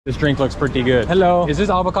This drink looks pretty good. Hello, is this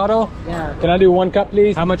avocado? Yeah. Can I do 1 cup,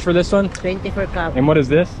 please? How much for this one? 20 per cup. And what is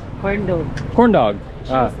this? Corn dog. Corn dog.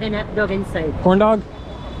 And hot dog inside. Corn dog?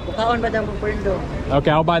 Bukaon ba daw ang corn dog? Okay,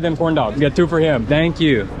 I'll buy them corn dogs. Get 2 for him. Thank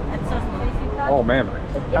you. At sauce mo. Oh man,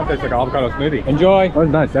 that tastes like an avocado smoothie. Enjoy. Oh, it's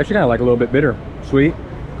nice. It's actually kind of like a little bit bitter. Sweet,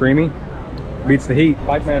 creamy, beats the heat.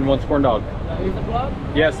 Bike man wants corn dog.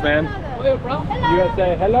 Yes, man. You gotta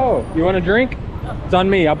say hello. You want a drink? It's on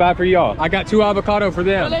me. I'll buy for y'all. I got 2 avocado for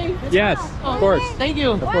them. Really? Yes, of course. Thank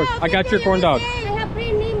you. Of course. I got your corn dog. I have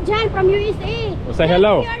friend named John from USA. Well, say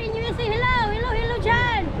hello. You are in USA. Hello,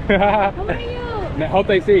 John. How are you? I hope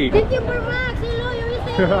they see. Thank you for Max. Hello,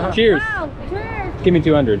 USA. Cheers. Wow. Cheers. Give me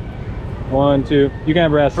 200. 1, 2. You can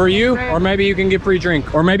have rest. For you, or maybe you can get free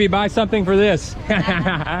drink. Or maybe buy something for this.